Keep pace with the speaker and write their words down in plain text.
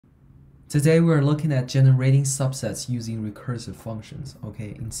Today we're looking at generating subsets using recursive functions,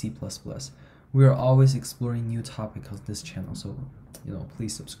 okay, in C++. We are always exploring new topics on this channel, so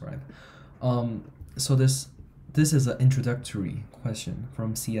please subscribe. So this is an introductory question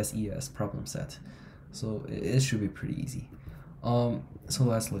from CSES problem set, so it should be pretty easy. So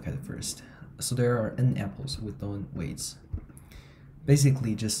let's look at it first. So there are n apples with known weights.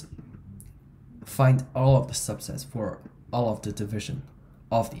 Basically, just find all of the subsets for all of the division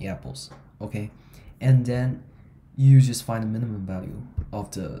of the apples, okay, and then you just find the minimum value of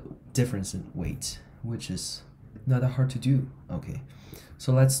the difference in weight, which is not that hard to do. Okay,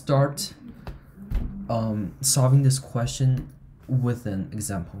 so let's start solving this question with an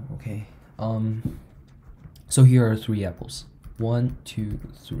example. Okay, so here are 3 apples, 1, 2,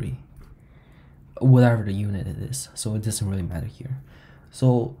 3, whatever the unit it is, so it doesn't really matter here.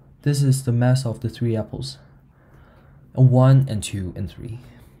 So this is the mass of the 3 apples, 1 and 2 and 3.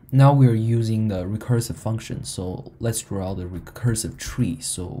 Now we're using the recursive function, so let's draw the recursive tree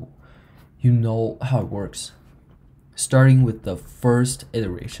so you know how it works. Starting with the first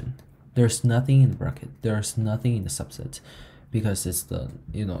iteration, there's nothing in the bracket, there's nothing in the subset, because it's the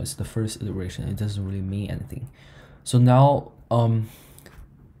it's the first iteration. It doesn't really mean anything. So now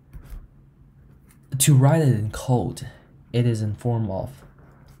to write it in code, it is in form of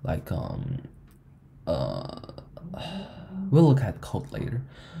like we'll look at code later.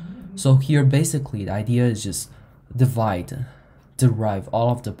 So here basically the idea is just derive all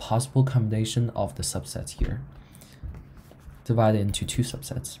of the possible combination of the subsets here, divide it into 2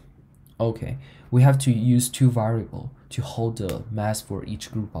 subsets. Okay, we have to use 2 variables to hold the mass for each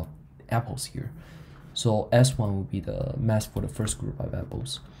group of apples here. So S1 will be the mass for the first group of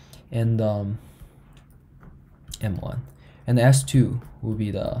apples, and M1, and S2 will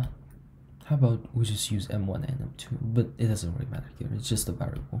be the, how about we just use M1 and M2, but it doesn't really matter here, it's just a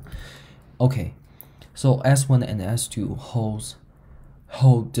variable. Okay, so S1 and S2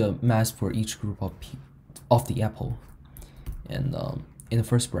 hold the mass for each group of the apple, and in the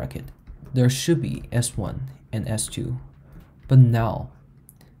first bracket there should be S1 and S2, but now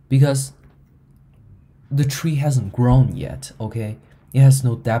because the tree hasn't grown yet, okay, it has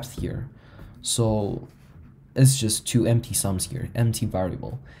no depth here, so it's just 2 empty sums here, empty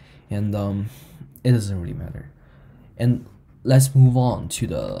variable, and it doesn't really matter. And let's move on to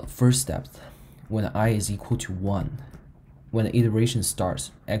the first step, when I is equal to 1, when the iteration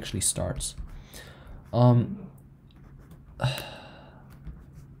actually starts.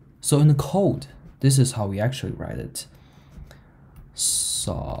 So in the code, this is how we actually write it.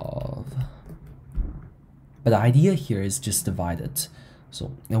 Solve. But the idea here is just divide it.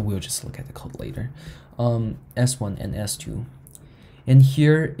 So now we'll just look at the code later. S1 and S2. And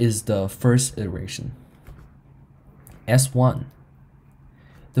here is the first iteration. S1,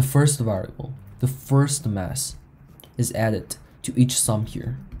 the first variable, the first mass, is added to each sum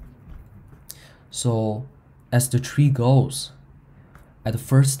here. So as the tree goes, at the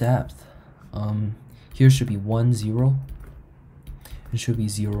first depth, here should be 1, 0, and should be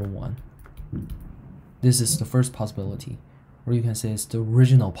 0, 1. This is the first possibility, or you can say it's the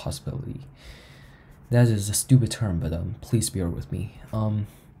original possibility. That is a stupid term, but please bear with me. And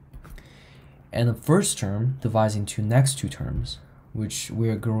the first term divides into next 2 terms, which we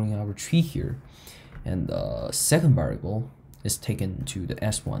are growing our tree here, and the second variable is taken to the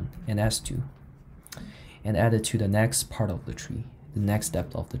S1 and S2 and added to the next part of the tree, the next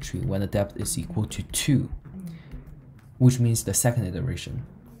depth of the tree, when the depth is equal to 2, which means the second iteration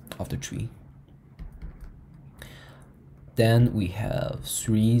of the tree. Then we have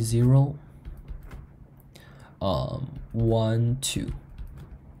 3, 0, 1, 2,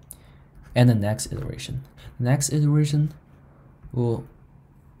 and the next iteration. Next iteration,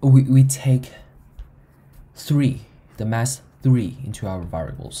 we take 3, the mass 3, into our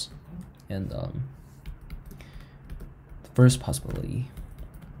variables, and the first possibility,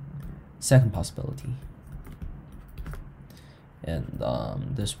 second possibility, and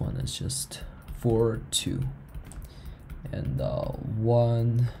this one is just 4, 2, and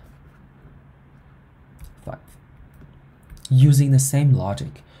 1, 5. Using the same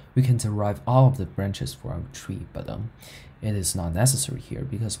logic, we can derive all of the branches for our tree, but it is not necessary here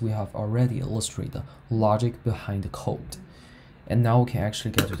because we have already illustrated the logic behind the code. And now we can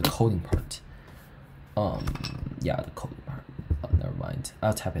actually get to the coding part. Yeah, the coding part. Never mind,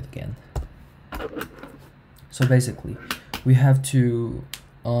 I'll tap it again. So basically, we have to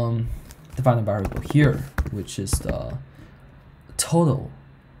define a variable here, which is the total,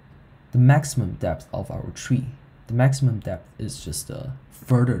 the maximum depth of our tree. The maximum depth is just the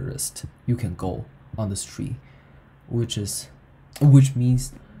furthest you can go on this tree, which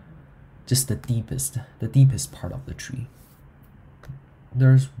means just the deepest part of the tree.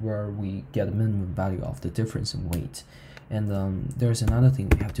 There's where we get a minimum value of the difference in weight. And there's another thing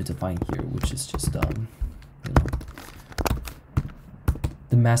we have to define here, which is just you know,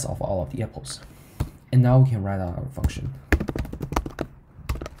 the mass of all of the apples. And now we can write out our function.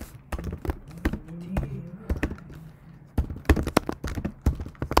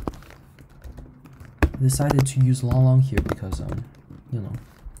 I decided to use long here because you know,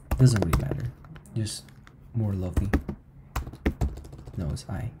 it doesn't really matter, just more lovely. No, it's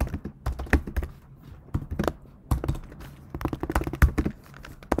I.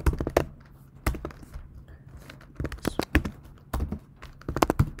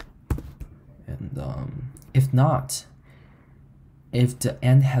 And if the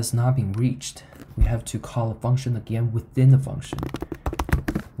end has not been reached, we have to call a function again within the function,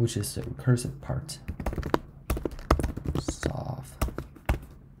 which is the recursive part. Solve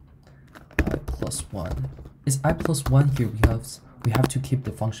I plus 1. Is I plus 1 here because we have to keep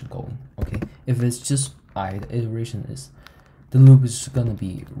the function going, okay? If it's just I, the iteration is, the loop is gonna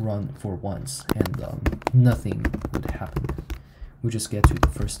be run for once, and nothing would happen. We just get to the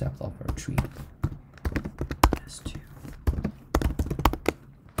first step of our tree. S2.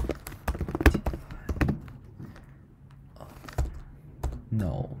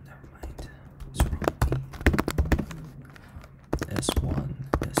 No, never mind. It's wrong. S1,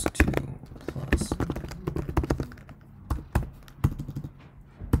 S2 plus.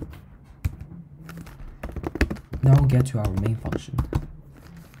 Now we'll get to our main function.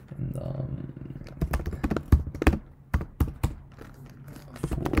 And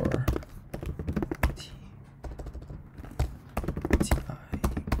for t I 0.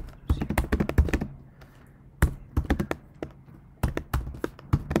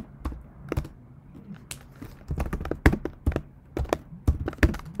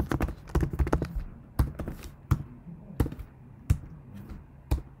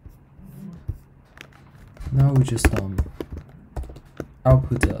 Now we just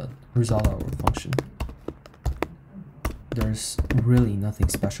output the result of our function. There's really nothing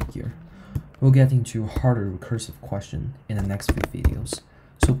special here. We'll get into harder recursive question in the next few videos,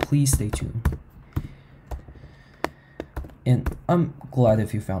 so please stay tuned. And I'm glad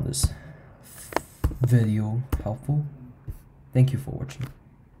if you found this video helpful. Thank you for watching.